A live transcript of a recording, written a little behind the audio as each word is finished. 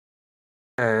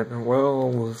And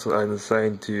well, so I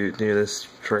decided to do this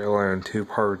trailer in 2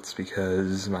 parts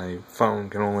because my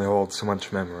phone can only hold so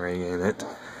much memory in it.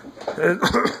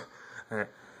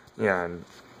 Yeah,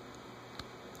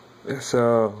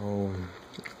 so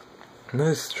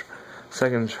this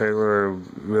second trailer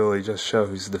really just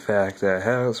shows the fact that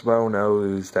Hasbro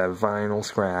knows that vinyl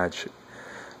scratch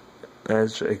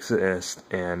exists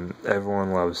and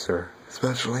everyone loves her,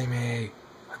 especially me.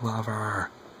 I love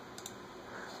her.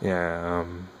 Yeah,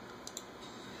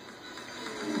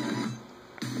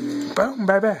 boom,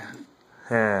 baby.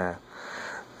 Yeah,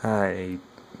 I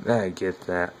get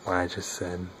that, what I just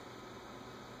said.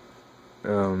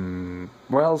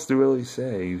 What else to really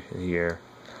say here?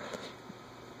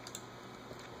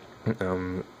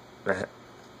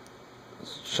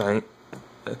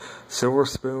 Silver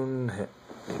Spoon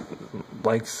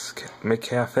likes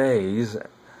McCafes.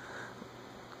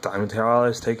 Diamond Taylor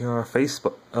is taking our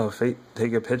Facebook,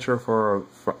 take a picture for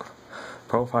a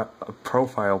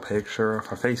profile picture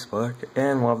for Facebook,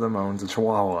 and one of them owns a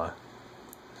Chihuahua.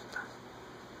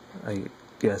 I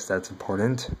guess that's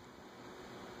important.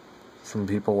 Some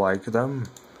people like them.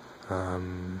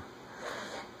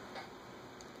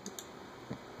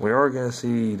 We are gonna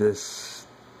see this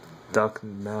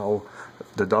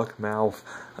the duck mouth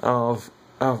of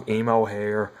emo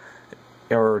hair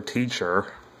or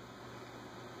teacher.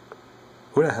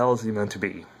 Who the hell is he meant to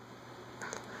be?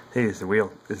 Hey, is the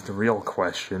real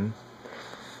question.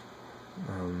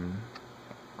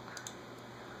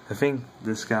 I think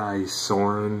this guy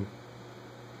Soren.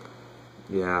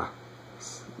 Yeah,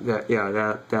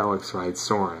 that looks right,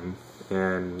 Soren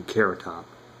and Carrot Top.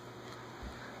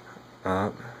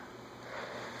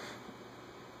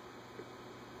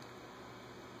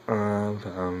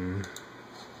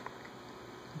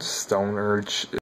 Stone Urge